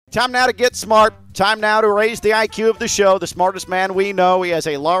Time now to get smart. Time now to raise the IQ of the show. The smartest man we know. He has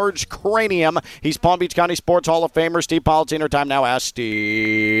a large cranium. He's Palm Beach County Sports Hall of Famer Steve Palazzino. Time now, Ask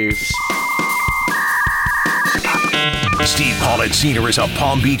Steve. Steve Palazzino is a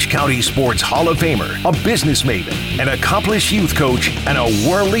Palm Beach County Sports Hall of Famer, a business maven, an accomplished youth coach, and a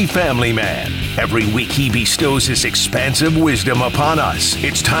worldly family man. Every week he bestows his expansive wisdom upon us.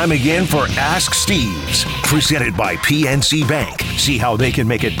 It's time again for Ask Steve's, presented by PNC Bank. See how they can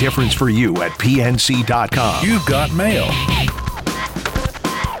make a difference for you at PNC.com. You've got mail.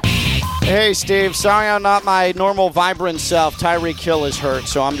 Hey, Steve. Sorry I'm not my normal vibrant self. Tyreek Hill is hurt,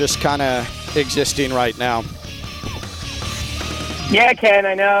 so I'm just kind of existing right now. Yeah, Ken,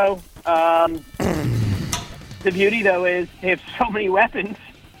 I know. The beauty, though, is they have so many weapons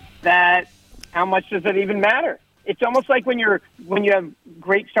that how much does it even matter? It's almost like when you have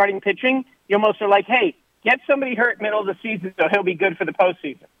great starting pitching, you almost are like, hey, get somebody hurt middle of the season so he'll be good for the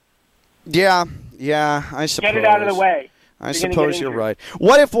postseason. Yeah, I suppose. Get it out of the way. I suppose you're right.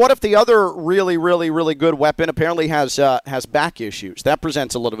 What if the other really, really, really good weapon apparently has back issues? That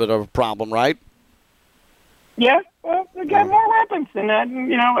presents a little bit of a problem, right? Yeah, well, they got more weapons, and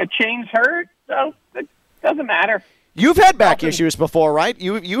a chain's hurt, so it doesn't matter. You've had back issues before, right?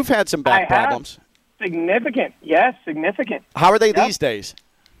 You've had some back problems. Significant, yes, significant. How are they these days?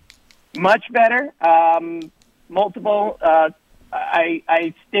 Much better. Multiple.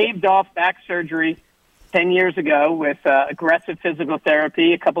 I staved off back surgery 10 years ago with aggressive physical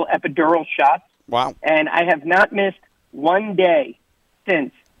therapy, a couple epidural shots. Wow. And I have not missed one day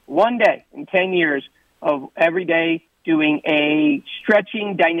in 10 years of every day doing a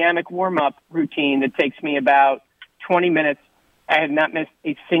stretching dynamic warm-up routine that takes me about 20 minutes. I have not missed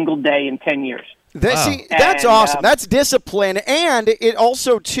a single day in 10 years. That's awesome. That's discipline. And it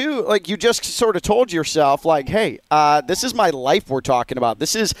also, too, like you just sort of told yourself, like, hey, this is my life we're talking about.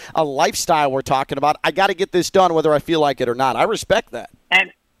 This is a lifestyle we're talking about. I got to get this done whether I feel like it or not. I respect that.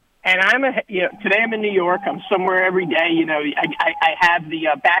 And I'm today I'm in New York. I'm somewhere every day. I have the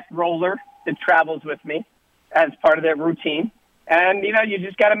back roller that travels with me as part of their routine. And, you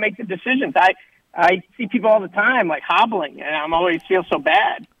just got to make the decisions. I see people all the time, like, hobbling, and I'm always feel so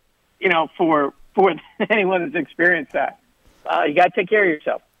bad, for anyone that's experienced that. You got to take care of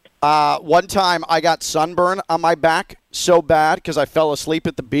yourself. One time I got sunburn on my back so bad because I fell asleep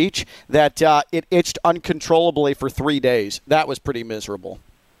at the beach that it itched uncontrollably for 3 days. That was pretty miserable.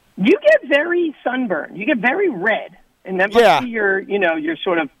 You get very sunburned. You get very red. And that must be your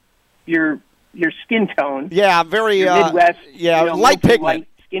sort of your skin tone. Yeah, I'm very Midwest. light pigment. Light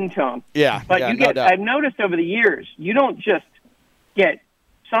skin tone. Yeah, but you get. I've noticed over the years, you don't just get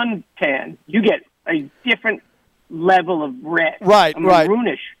suntan. You get a different level of red. Right.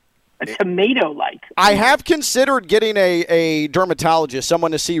 Maroonish. A tomato-like. I have considered getting a dermatologist,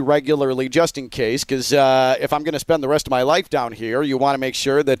 someone to see regularly, just in case, because if I'm going to spend the rest of my life down here, you want to make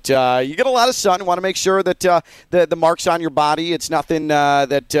sure that you get a lot of sun. You want to make sure that the marks on your body, it's nothing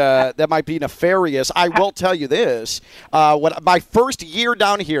that might be nefarious. I will tell you this. When my first year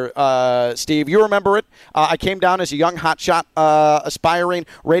down here, Steve, you remember it, I came down as a young hotshot aspiring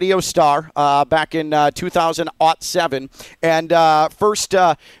radio star back in 2007, and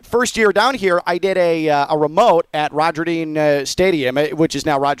first year down here, I did a remote at Roger Dean Stadium, which is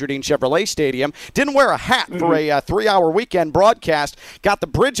now Roger Dean Chevrolet Stadium. Didn't wear a hat for a 3-hour weekend broadcast. Got the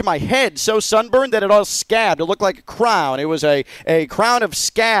bridge of my head so sunburned that it all scabbed. It looked like a crown. It was a crown of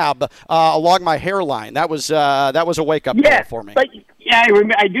scab along my hairline. That was a wake-up call for me. But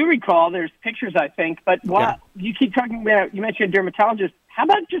I do recall there's pictures, I think. But you keep talking about, you mentioned a dermatologist. How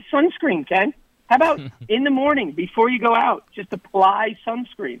about just sunscreen, Ken? How about in the morning before you go out, just apply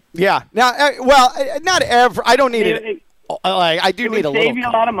sunscreen? Yeah. Now, not ever. I don't need it. I do need a little. It would save you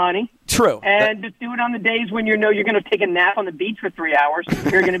a lot of money. True. And just do it on the days when you're going to take a nap on the beach for 3 hours.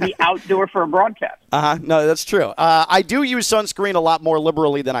 You're going to be outdoor for a broadcast. No, that's true. I do use sunscreen a lot more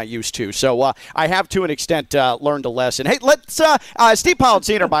liberally than I used to. So I have, to an extent, learned a lesson. Hey, let's Steve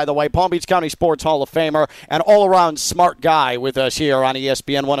Palazzino, by the way, Palm Beach County Sports Hall of Famer, and all-around smart guy with us here on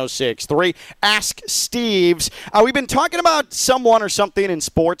ESPN 106.3. Ask Steve's. We've been talking about someone or something in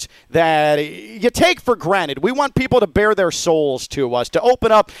sports that you take for granted. We want people to bare their souls to us, to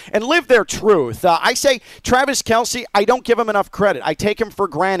open up and live their truth. I say Travis Kelce, I don't give him enough credit. I take him for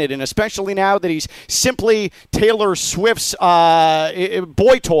granted, and especially now that he's simply Taylor Swift's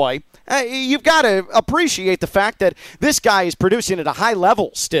boy toy. you've got to appreciate the fact that this guy is producing at a high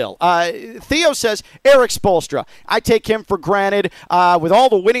level still. Theo says, Erik Spoelstra. I take him for granted. With all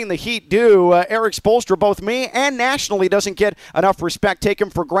the winning the Heat do, Erik Spoelstra, both me and nationally, doesn't get enough respect. Take him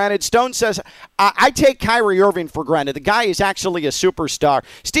for granted. Stone says, I take Kyrie Irving for granted. The guy is actually a superstar.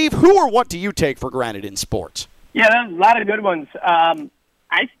 Steve, who or what do you take for granted in sports? Yeah, there's a lot of good ones.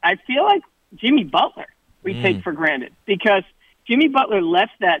 I feel like Jimmy Butler we take for granted because Jimmy Butler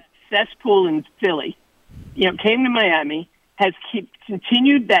left that cesspool in Philly, came to Miami, has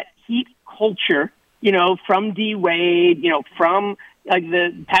continued that Heat culture, from D. Wade, from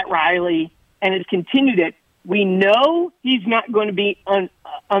the Pat Riley, and has continued it. We know he's not going to be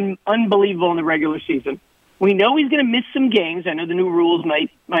unbelievable in the regular season. We know he's going to miss some games. I know the new rules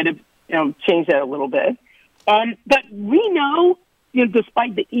might have changed that a little bit. But we know,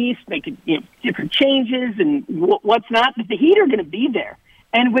 despite the East making different changes and what's not, that the Heat are going to be there.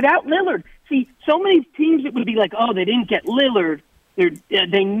 And without Lillard, see, so many teams that would be like, oh, they didn't get Lillard.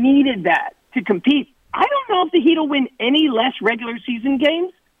 They needed that to compete. I don't know if the Heat will win any less regular season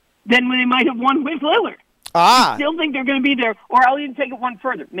games than when they might have won with Lillard. I still think they're going to be there, or I'll even take it one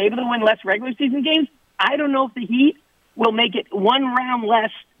further. Maybe they'll win less regular season games. I don't know if the Heat will make it one round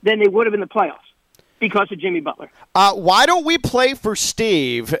less than they would have in the playoffs because of Jimmy Butler. Why don't we play for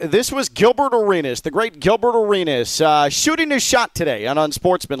Steve? This was Gilbert Arenas, the great Gilbert Arenas, shooting his shot today on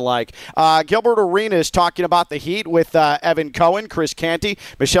Unsportsmanlike. Gilbert Arenas talking about the Heat with Evan Cohen, Chris Canty,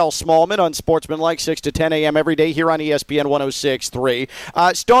 Michelle Smallman on Sportsmanlike, 6 to 10 a.m. every day here on ESPN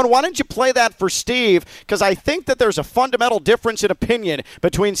 106.3. Stone, why don't you play that for Steve? Because I think that there's a fundamental difference in opinion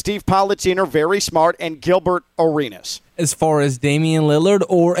between Steve Palazzino, very smart, and Gilbert Arenas. As far as Damian Lillard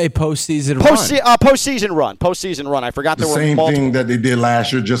or a postseason run? Postseason run. I forgot the same thing that they did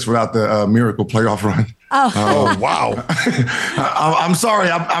last year, just without the miracle playoff run. Oh wow! I'm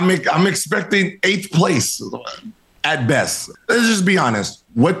sorry. I'm expecting 8th place at best. Let's just be honest.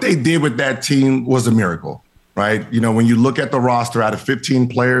 What they did with that team was a miracle, right? When you look at the roster, out of 15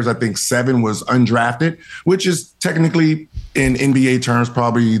 players, I think 7 was undrafted, which is technically, in NBA terms,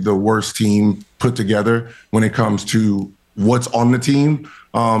 probably the worst team put together when it comes to what's on the team.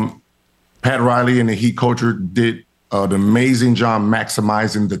 Pat Riley and the Heat culture did an amazing job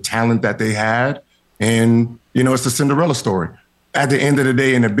maximizing the talent that they had. And, it's the Cinderella story. At the end of the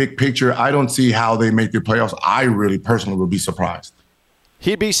day, in the big picture, I don't see how they make the playoffs. I really personally would be surprised.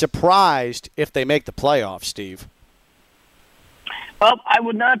 He'd be surprised if they make the playoffs, Steve. Well, I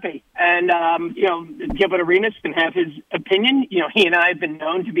would not be. And, Gilbert Arenas can have his opinion. He and I have been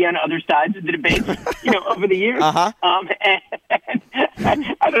known to be on other sides of the debate, over the years. Uh-huh. And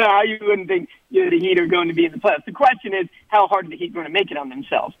I don't know how you wouldn't think the Heat are going to be in the playoffs. The question is, how hard are the Heat going to make it on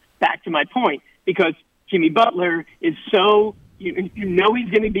themselves? Back to my point, because Jimmy Butler is so, he's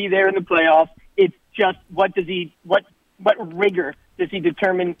going to be there in the playoffs. It's just, what rigor does he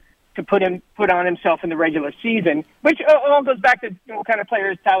determine to put on himself in the regular season, which all goes back to what kind of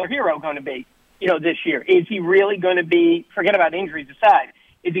player is Tyler Hero going to be, this year? Is he really going to be, forget about injuries aside,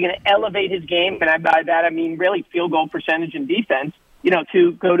 is he going to elevate his game? And by that, I mean really field goal percentage and defense,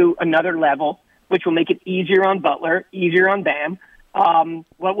 to go to another level, which will make it easier on Butler, easier on Bam.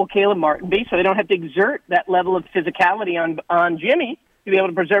 What will Caleb Martin be? So they don't have to exert that level of physicality on Jimmy to be able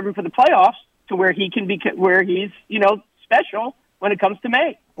to preserve him for the playoffs to where he can be, where he's, special when it comes to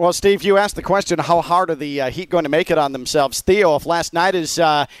May. Well, Steve, you asked the question, how hard are the Heat going to make it on themselves? Theo, if last night is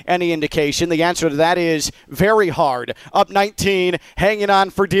any indication, the answer to that is very hard. Up 19, hanging on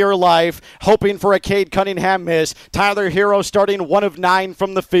for dear life, hoping for a Cade Cunningham miss. Tyler Hero starting 1 of 9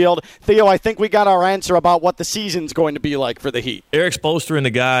 from the field. Theo, I think we got our answer about what the season's going to be like for the Heat. Erik Spoelstra and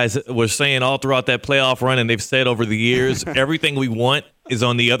the guys were saying all throughout that playoff run, and they've said over the years, everything we want is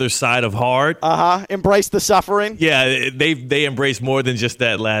on the other side of hard. Embrace the suffering. Yeah, they embraced more than just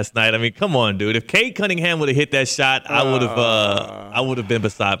that last night. I mean, come on, dude. If Cade Cunningham would have hit that shot, I would have been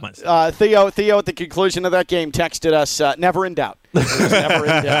beside myself. Theo, at the conclusion of that game, texted us, never in doubt. Never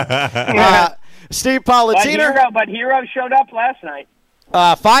in doubt. Steve Palazzino. But Hero showed up last night.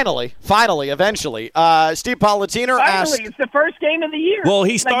 Finally, eventually. Steve Palazzino asked. Finally, it's the first game of the year. Well,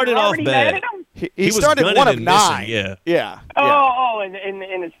 he started off bad. He started 1 of 9. Yeah. And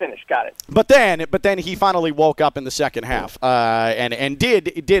it's finished. Got it. But then he finally woke up in the second half, and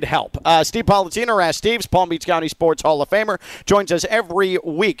did help. Steve Palazzino, as Steve's Palm Beach County Sports Hall of Famer, joins us every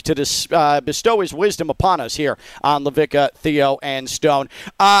week to bestow his wisdom upon us here on LaVicka, Theo, and Stone.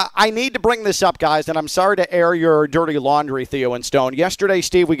 I need to bring this up, guys, and I'm sorry to air your dirty laundry, Theo and Stone. Yesterday,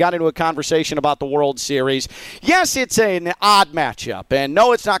 Steve, we got into a conversation about the World Series. Yes, it's an odd matchup, and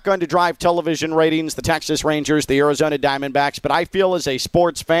no, it's not going to drive television ratings. The Texas Rangers, the Arizona Diamondbacks, Diamondbacks, but I feel as a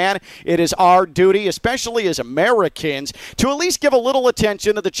sports fan, it is our duty, especially as Americans, to at least give a little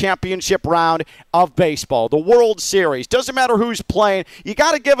attention to the championship round of baseball, the World Series. Doesn't matter who's playing. You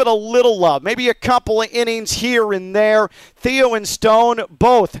got to give it a little love, maybe a couple of innings here and there. Theo and Stone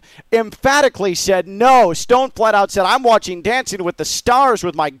both emphatically said no. Stone flat out said, I'm watching Dancing with the Stars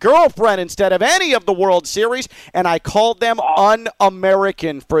with my girlfriend instead of any of the World Series, and I called them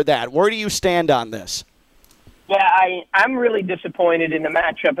un-American for that. Where do you stand on this? Yeah, I'm really disappointed in the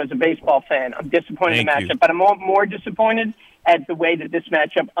matchup as a baseball fan. I'm disappointed in the matchup, but I'm more disappointed at the way that this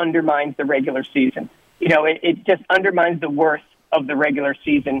matchup undermines the regular season. You know, it just undermines the worth of the regular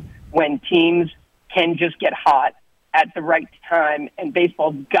season when teams can just get hot at the right time, and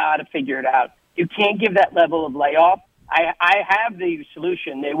baseball's got to figure it out. You can't give that level of layoff. I have the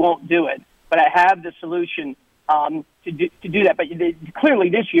solution. They won't do it, but I have the solution to do that. But clearly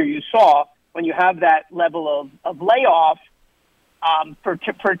this year you saw when you have that level of layoff for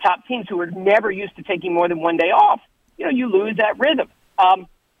top teams who are never used to taking more than one day off, you know, you lose that rhythm.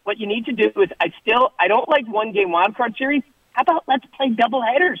 What you need to do is I don't like one-game wildcard series. How about let's play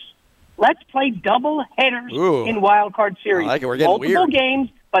doubleheaders? Let's play doubleheaders in wildcard series. I like it. We're getting multiple weird. Games,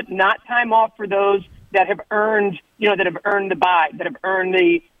 but not time off for those that have earned, the bye, that have earned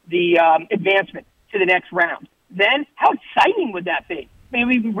the advancement to the next round. Then how exciting would that be? I mean, it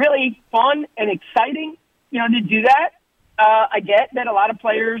would be really fun and exciting, to do that. I get that a lot of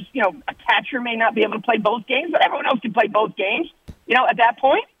players, a catcher may not be able to play both games, but everyone else can play both games, at that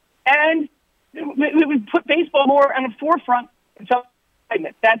point. And we would put baseball more on the forefront. And so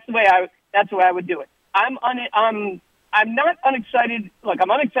that's the way I would do it. I'm not unexcited. Look, I'm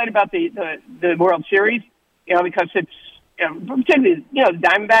unexcited about the World Series, because it's, particularly, the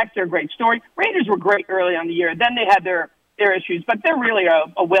Diamondbacks, they're a great story. Rangers were great early on the year. Then they had their issues, but they're really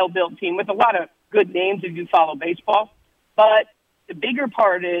a well-built team with a lot of good names if you follow baseball. But the bigger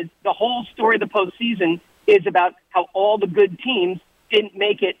part is the whole story of the postseason is about how all the good teams didn't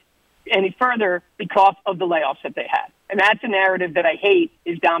make it any further because of the layoffs that they had. And that's a narrative that I hate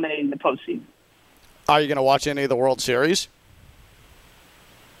is dominating the postseason. Are you going to watch any of the World Series?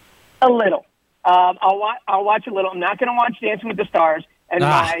 A little. I'll watch a little. I'm not going to watch Dancing with the Stars, and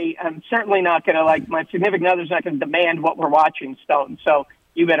I'm certainly not going to, my significant other's not going to demand what we're watching, Stone. So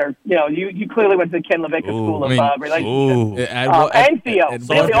you better, you clearly went to the Ken Levicka School of Relationships. And Theo.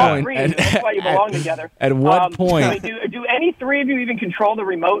 They all agree. That's why you belong together. At what point? Do any three of you even control the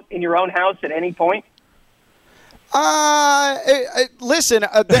remote in your own house at any point? Listen,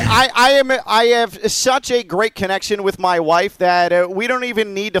 I have such a great connection with my wife that we don't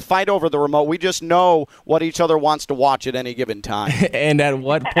even need to fight over the remote. We just know what each other wants to watch at any given time. And at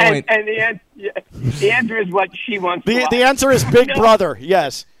what point? And the answer is what she wants to watch. The answer is Big Brother,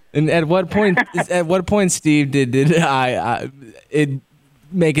 yes. And at what point? Steve, did it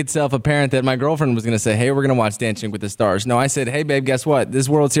make itself apparent that my girlfriend was going to say, hey, we're going to watch Dancing with the Stars? No, I said, hey, babe, guess what? This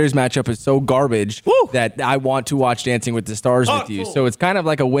World Series matchup is so garbage that I want to watch Dancing with the Stars with you. So it's kind of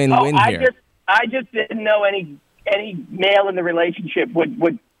like a win-win here. I just didn't know any male in the relationship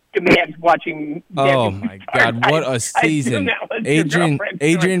would demand watching Dancing with the Stars. God, what a season.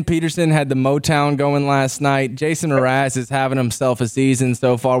 Adrian Peterson had the Motown going last night. Jason Mraz is having himself a season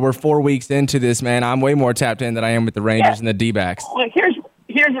so far. We're 4 weeks into this, man. I'm way more tapped in than I am with the Rangers and the D-backs. Well,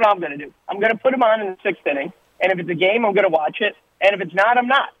 here's what I'm going to do. I'm going to put him on in the sixth inning, and if it's a game, I'm going to watch it, and if it's not, I'm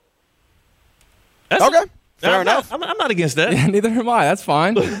not. Okay, fair enough. I'm not against that. Yeah, neither am I. That's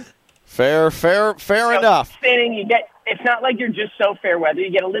fine. Fair enough. Inning, it's not like you're just so fair weather.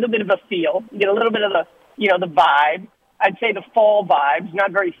 You get a little bit of a feel. You get a little bit of the vibe. I'd say the fall vibes.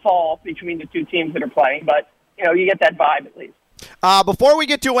 Not very fall between the two teams that are playing, but you get that vibe at least. Before we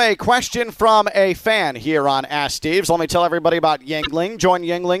get to a question from a fan here on Ask Steves, let me tell everybody about Yuengling. Join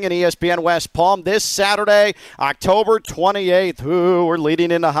Yuengling and ESPN West Palm this Saturday, October 28th. We're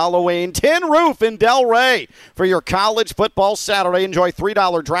leading into Halloween. Tin Roof in Delray for your college football Saturday. Enjoy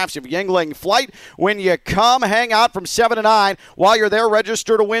 $3 drafts of Yuengling Flight when you come. Hang out from 7 to 9. While you're there,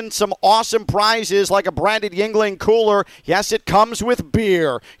 register to win some awesome prizes like a branded Yuengling cooler. Yes, it comes with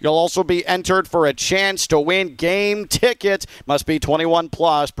beer. You'll also be entered for a chance to win game tickets. Must be 21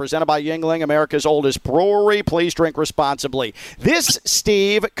 plus. Presented by Yuengling, America's oldest brewery. Please drink responsibly. This,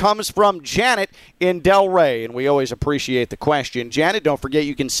 Steve, comes from Janet in Delray, and we always appreciate the question. Janet, don't forget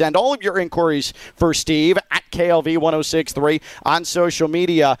you can send all of your inquiries for Steve at at KLV1063 on social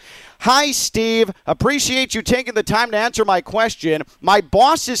media. Hi, Steve. Appreciate you taking the time to answer my question. My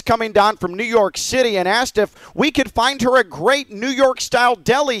boss is coming down from New York City and asked if we could find her a great New York-style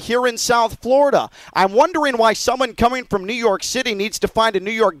deli here in South Florida. I'm wondering why someone coming from New York City needs to find a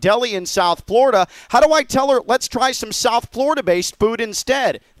New York deli in South Florida. How do I tell her, let's try some South Florida-based food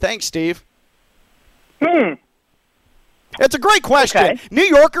instead? Thanks, Steve. It's a great question. Okay. New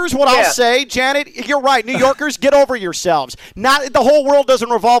Yorkers, I'll say, Janet, you're right. New Yorkers, get over yourselves. Not the whole world doesn't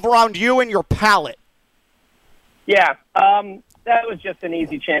revolve around you and your palate. Yeah, that was just an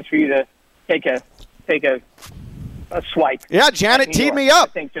easy chance for you to take a swipe. Yeah, Janet teed me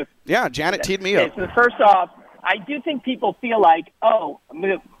up. Janet teed me up. So first off, I do think people feel like, I'm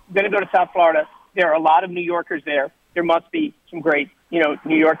going to go to South Florida. There are a lot of New Yorkers there. There must be some great, New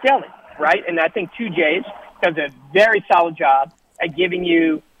York deli, right? And I think 2J's does a very solid job at giving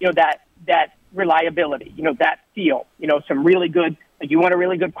you, that reliability, that feel, some really good, like you want a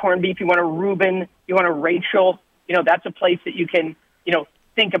really good corned beef, you want a Reuben, you want a Rachel, that's a place that you can,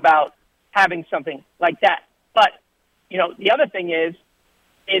 think about having something like that. But, the other thing is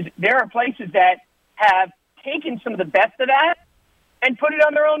there are places that have taken some of the best of that and put it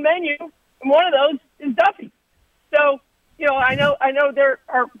on their own menu, and one of those is Duffy's. So, I know they're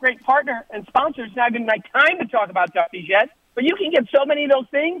our great partner and sponsors. It's not even my time to talk about Duffy's yet, but you can get so many of those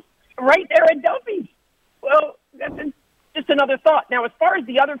things right there at Duffy's. Well, that's just another thought. Now, as far as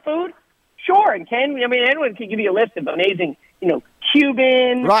the other food, sure, and anyone can give you a list of amazing,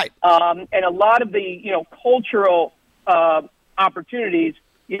 Cuban, right, and a lot of the, cultural opportunities,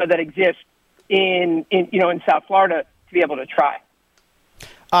 that exist in South Florida to be able to try.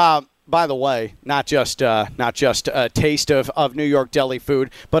 By the way, not just a taste of New York deli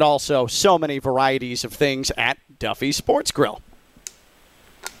food, but also so many varieties of things at Duffy's Sports Grill.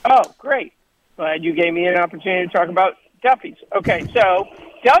 Oh, great. Glad you gave me an opportunity to talk about Duffy's. Okay, so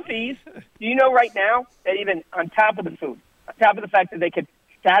Duffy's, do you know right now that even on top of the food, on top of the fact that they could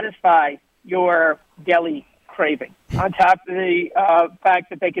satisfy your deli craving, on top of the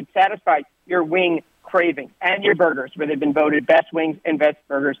fact that they could satisfy your wing craving and your burgers, where they've been voted best wings and best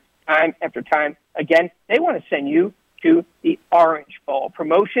burgers time after time again, they want to send you to the Orange Bowl.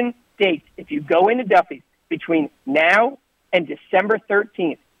 Promotion dates, if you go into Duffy's between now and December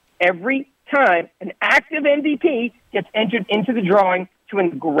 13th, every time an active MVP gets entered into the drawing to win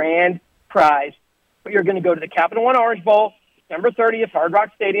the grand prize. But you're going to go to the Capital One Orange Bowl, December 30th, Hard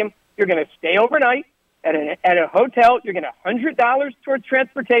Rock Stadium. You're going to stay overnight at a hotel. You're going to $100 towards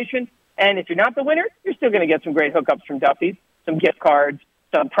transportation. And if you're not the winner, you're still going to get some great hookups from Duffy's, some gift cards,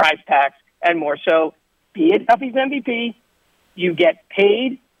 some prize packs, and more. So be it Duffy's MVP, you get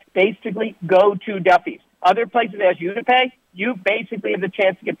paid, basically go to Duffy's. Other places ask you to pay, you basically have the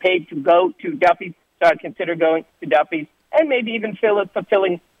chance to get paid to go to Duffy's. So I'd consider going to Duffy's and maybe even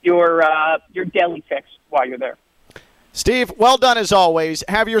fulfilling your deli fix while you're there. Steve, well done as always.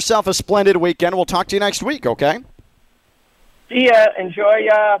 Have yourself a splendid weekend. We'll talk to you next week, okay? See ya. Enjoy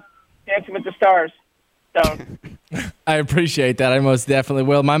Dancing with the Stars. Stone. I appreciate that. I most definitely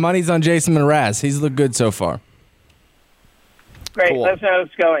will. My money's on Jason Mraz. He's looked good so far. Great. Cool. Let us know how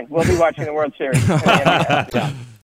it's going. We'll be watching the World Series. Yeah.